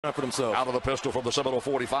For himself. Out of the pistol from the Seminole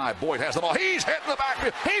 45. Boyd has the ball. He's hitting the back.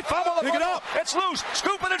 He fumbled the football. It's loose.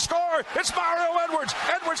 Scoop it and score. It's Mario Edwards.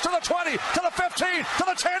 Edwards to the 20, to the 15, to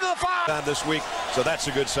the 10, to the 5. On this week, so that's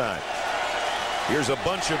a good sign. Here's a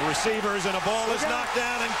bunch of receivers, and a ball is knocked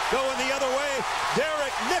down and going the other way.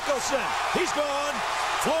 Derek Nicholson. He's gone.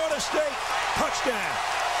 Florida State touchdown.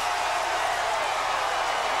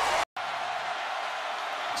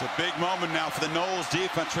 It's a big moment now for the Noles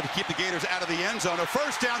defense trying to keep the Gators out of the end zone. A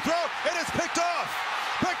first down throw, and it's picked off.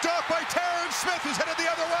 Picked off by Terrence Smith, who's headed the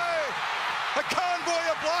other way. A convoy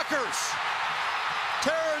of blockers.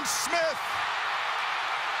 Terrence Smith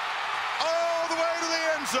all the way to the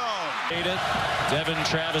end zone. Devin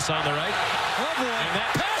Travis on the right. Oh boy. And that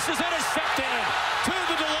pass is intercepted to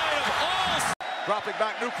the delight of all. Dropping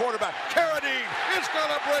back, new quarterback. Carradine is going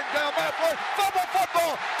to bring down Matt Boyd. Fumble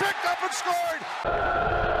football. Picked up and scored.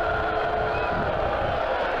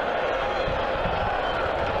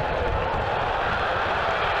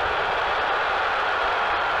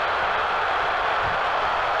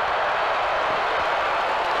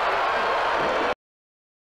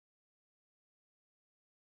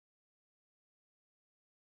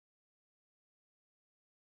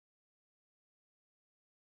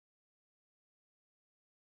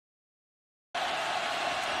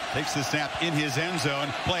 Takes the snap in his end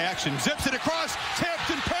zone. Play action. Zips it across.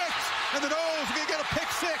 Tipped and picked. And the Noles are going to get a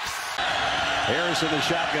pick six. Harris in the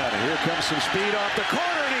shotgun. Here comes some speed off the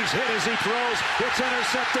corner. And he's hit as he throws. It's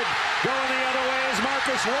intercepted. Going the other way is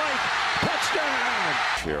Marcus White. Touchdown.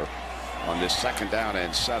 Here on this 2nd down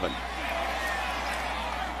and 7.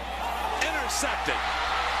 Intercepted.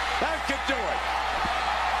 That could do it.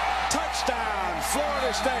 Touchdown,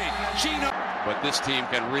 Florida State. Gino. But this team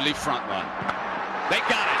can really front run. They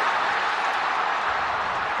got it.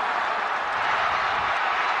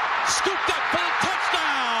 Scooped up for the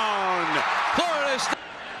touchdown. Florida State.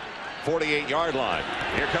 48-yard line.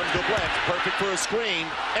 Here comes the blitz. Perfect for a screen.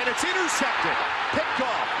 And it's intercepted. Picked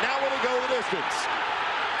off. Now will he go the distance?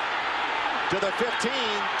 To the 15,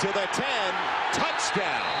 to the 10.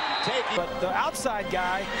 Touchdown. But the outside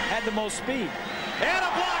guy had the most speed. And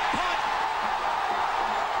a block punt.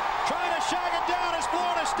 Trying to shag it down is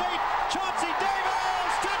Florida State. Chauncey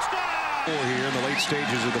Davis. Touchdown. Here in the late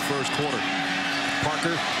stages of the first quarter.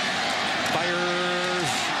 Parker fires.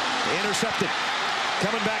 Intercepted.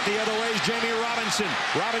 Coming back the other way is Jamie Robinson.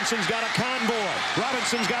 Robinson's got a convoy.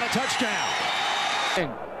 Robinson's got a touchdown.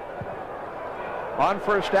 On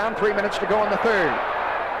first down, 3 minutes to go in the third.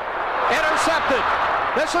 Intercepted.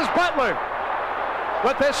 This is Butler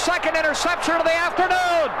with his 2nd interception of the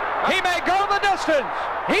afternoon. He may go the distance.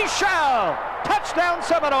 He shall. Touchdown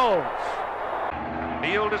Seminoles.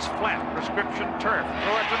 Field is flat. Prescription turf.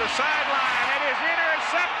 Throw it to the sideline. It is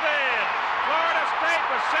intercepted. Florida State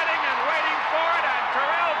was sitting and waiting for it, and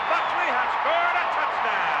Terrell Buckley has scored a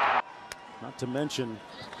touchdown. Not to mention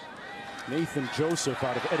Nathan Joseph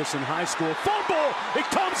out of Edison High School. Fumble! It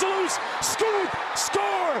comes loose! Scoop! Score!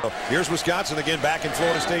 Here's Wisconsin again back in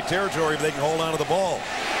Florida State territory if they can hold on to the ball.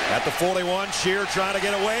 At the 41, Shear trying to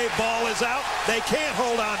get away. Ball is out. They can't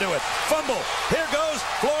hold on to it. Fumble. Here goes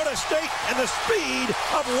Florida State and the speed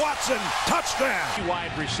of Watson. Touchdown.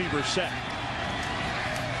 Wide receiver set.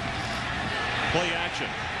 Play action.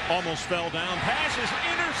 Almost fell down. Pass is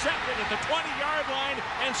intercepted at the 20-yard line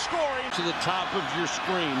and scoring. To the top of your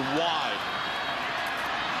screen, wide.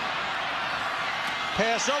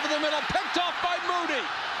 Pass over the middle, picked off by Moody.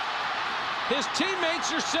 His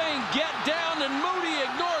teammates are saying, get down, and Moody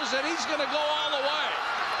ignores it. He's going to go all the way.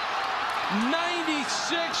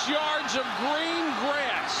 96 yards of green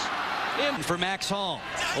grass. For Max Hall.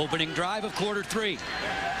 Opening drive of quarter 3.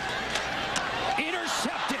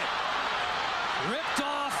 Intercepted. Ripped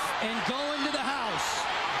off and going to the house.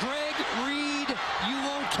 Greg Reed, you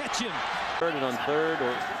won't catch him. Started on 3rd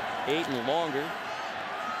or 8 and longer.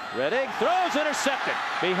 Reddick throws, intercepted.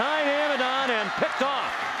 Behind Amadon and picked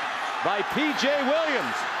off by P.J.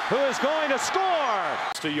 Williams, who is going to score.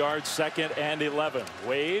 2 yards, 2nd and 11.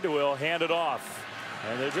 Wade will hand it off.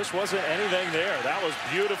 And there just wasn't anything there. That was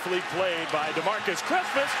beautifully played by DeMarcus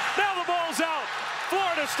Christmas. Now the ball's out.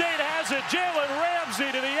 Florida State has it. Jalen Ramsey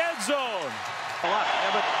to the end zone. But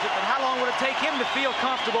how long would it take him to feel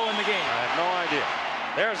comfortable in the game? I have no idea.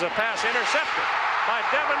 There's a pass intercepted by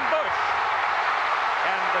Devin Bush.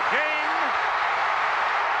 And the game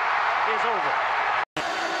is over.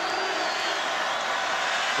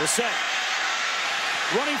 The set.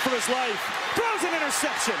 Running for his life. Throws an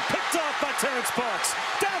interception. Picked off by Terrence Parks.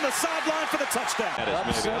 Down the sideline for the touchdown.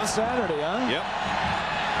 Upset Saturday, huh? Yep.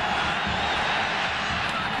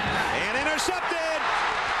 And intercepted.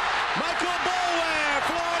 Michael Boulware,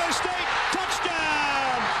 Florida State,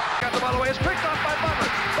 touchdown. Grabs the ball away. It's picked off by Butler.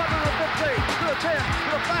 Butler to the 15, to the 10, to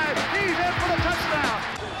the 5. He's in for the touchdown.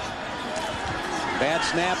 Bad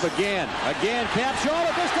snap again. Again, Cap's on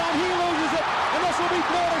it. This time he loses it. And this will be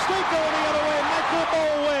Florida State going the other way. Michael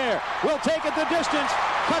Boulware will take it the distance.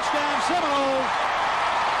 Touchdown Seminoles.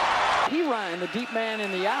 He Ryan, the deep man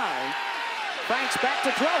in the eye. Franks back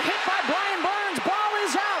to throw. Hit by Brian Burns. Ball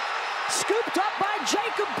is out. Scooped up by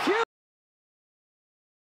Jacob Pugh.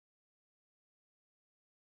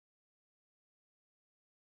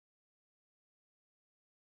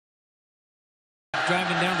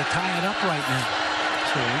 Driving down to tie it up right now.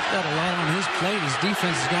 So he's got a lot on his plate. His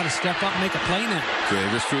defense has got to step up and make a play now.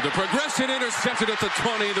 Davis through the progression, intercepted at the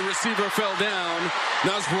 20. The receiver fell down.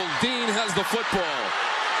 Nasruddin has the football.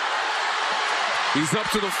 He's up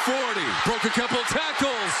to the 40. Broke a couple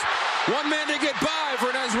tackles. One man to get by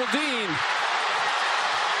for Nasruddin.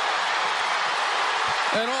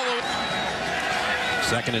 And all the way.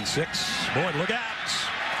 2nd and 6. Boyd, look out.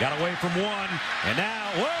 Got away from one. And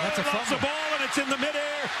now, whoa, That's a lost the fumble. ball, and it's in the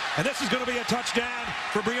midair. And this is going to be a touchdown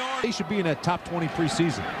for Bjorn. He should be in that top 20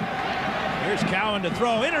 preseason. Here's Cowan to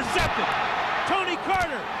throw. Intercepted. Tony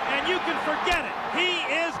Carter. And you can forget it. He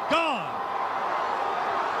is gone.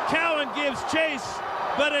 Cowan gives chase,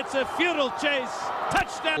 but it's a futile chase.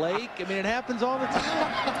 Touchdown. Blake, I mean, it happens all the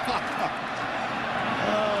time.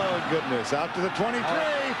 Oh, goodness. Out to the 23.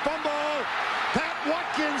 Fumble. Pat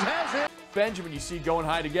Watkins has it. Benjamin, you see going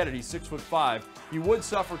high to get it. He's 6'5". He would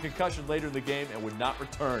suffer concussion later in the game and would not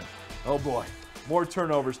return. Oh boy, more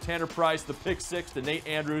turnovers. Tanner Price, the pick six to Nate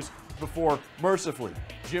Andrews before, mercifully,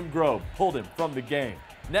 Jim Grove pulled him from the game.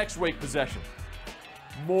 Next wake possession,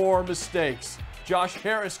 more mistakes. Josh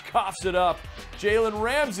Harris coughs it up. Jalen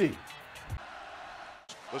Ramsey.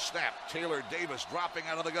 The snap, Taylor Davis dropping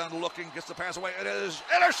out of the gun, looking, gets the pass away. It is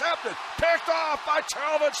intercepted, picked off by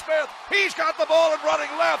Talvin Smith. He's got the ball and running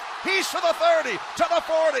left. He's to the 30, to the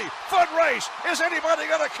 40. Foot race. Is anybody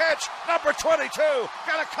going to catch? Number 22.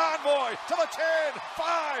 Got a convoy to the 10,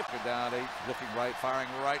 5. Down 8, looking right, firing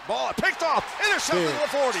right. Ball picked off, intercepted to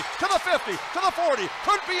the 40, to the 50, to the 40.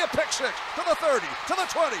 Could be a pick six, to the 30, to the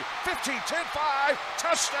 20, 15, 10, 5.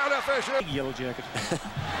 Touchdown FSU. Yellow Jacket.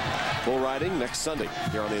 Bull riding next Sunday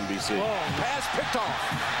here on NBC. Pass picked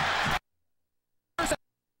off.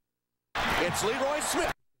 It's Leroy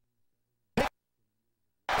Smith.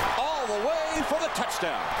 All the way for the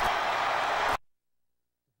touchdown.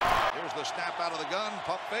 Here's the snap out of the gun.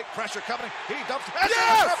 Pump fake. Pressure coming. He dumps.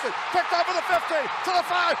 Intercepted. Picked off to the 50. To the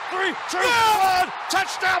 5. 3, 2, 1.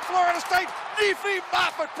 Touchdown Florida State. Neefe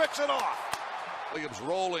Moffitt picks it off. Williams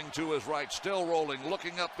rolling to his right. Still rolling.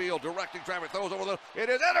 Looking upfield. Directing traffic. Throws over the. It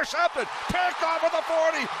is intercepted. Picked off at the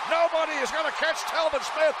 40. Nobody is going to catch Talvin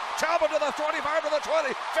Smith. Talvin to the 25, to the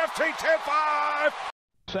 20. 15, 10, 5.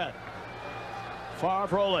 Set. Favre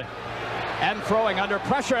rolling and throwing under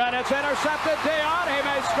pressure, and it's intercepted. Dion, he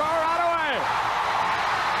may score right away.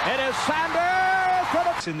 It is Sanders for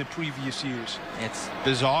the... In the previous years. It's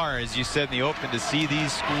bizarre, as you said in the open, to see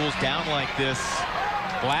these schools down like this.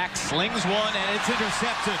 Black slings one, and it's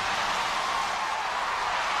intercepted.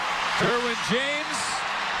 Derwin James.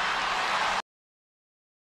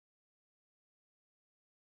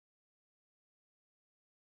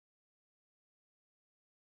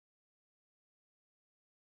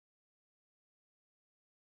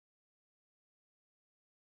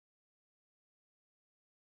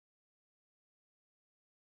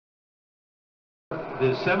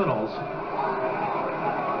 The Seminoles.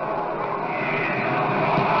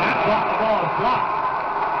 Blocked.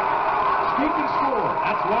 Scoop and score.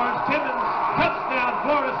 That's Lawrence Timmons. Touchdown,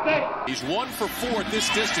 Florida State. He's 1 for 4 at this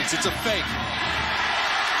distance. It's a fake.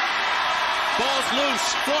 Ball's loose.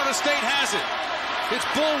 Florida State has it. It's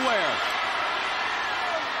Boulware.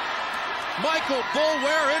 Michael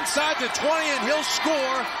Boulware inside the 20, and he'll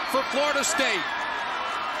score for Florida State.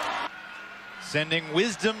 Sending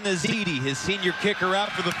Wisdom Nazidi, his senior kicker,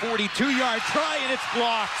 out for the 42-yard try, and it's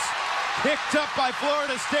blocked. Picked up by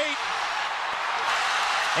Florida State.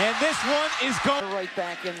 And this one is going right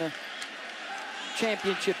back in the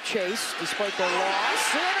championship chase, despite their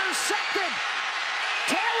loss. Intercepted.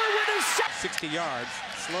 Taylor with his 60 yards.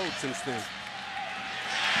 Slowed since then.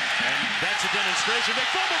 And that's a demonstration. They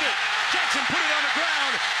fumbled it. Jackson put it on the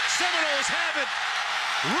ground. Seminoles have it.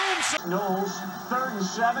 Knowles, 3rd and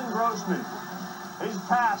 7, Grossman. His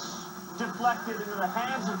pass deflected into the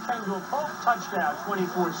hands of Kendall Pope. Touchdown,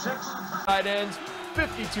 24-6. Tight ends,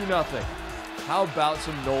 52-0. How about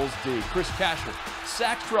some Knowles D? Chris Casher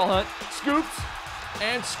sacks Trell Hunt, scoops,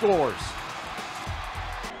 and scores.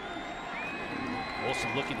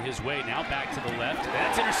 Wilson looking his way, now back to the left.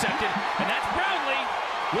 That's intercepted, and that's Brownlee.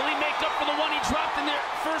 Will he make up for the one he dropped in the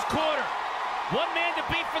first quarter? One man to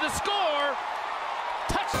beat for the score.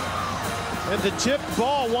 Touch. And the tip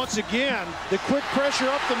ball once again. The quick pressure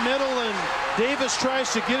up the middle, and Davis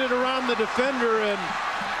tries to get it around the defender and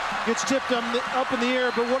gets tipped up in the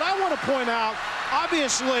air. But what I want to point out,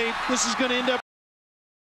 obviously, this is going to end up.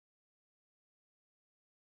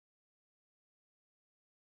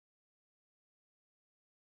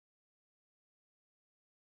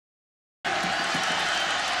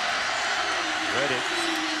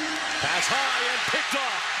 Pass high and picked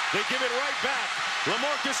off. They give it right back.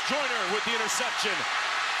 LaMarcus Joyner with the interception.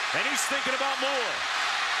 And he's thinking about more.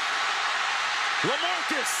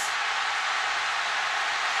 LaMarcus.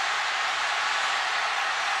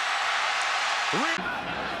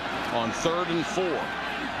 On 3rd and 4.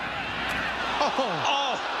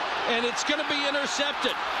 Oh, and it's going to be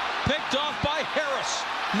intercepted. Picked off by Harris.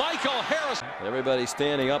 Michael Harris. Everybody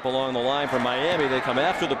standing up along the line for Miami. They come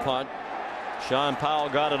after the punt. Sean Powell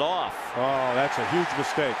got it off. Oh, that's a huge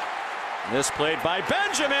mistake. This played by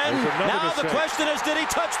Benjamin. Now mistake. The question is, did he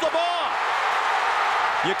touch the ball?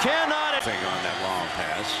 You cannot. On that long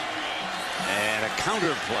pass. And a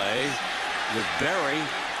counter play with Berry.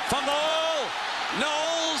 Fumble!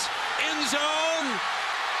 Knowles, end zone.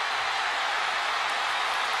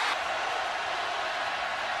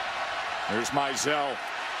 There's Mizell.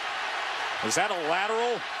 Is that a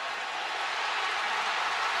lateral?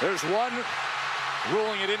 There's one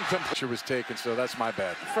ruling it incomplete. Was taken, so that's my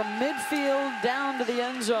bad. From midfield down to the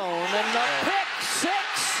end zone, and the pick six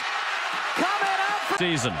coming up.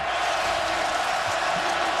 Season.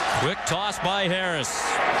 Quick toss by Harris.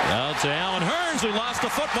 Out to Allen Hurns, who lost the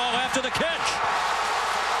football after the catch.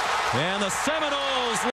 And the Seminoles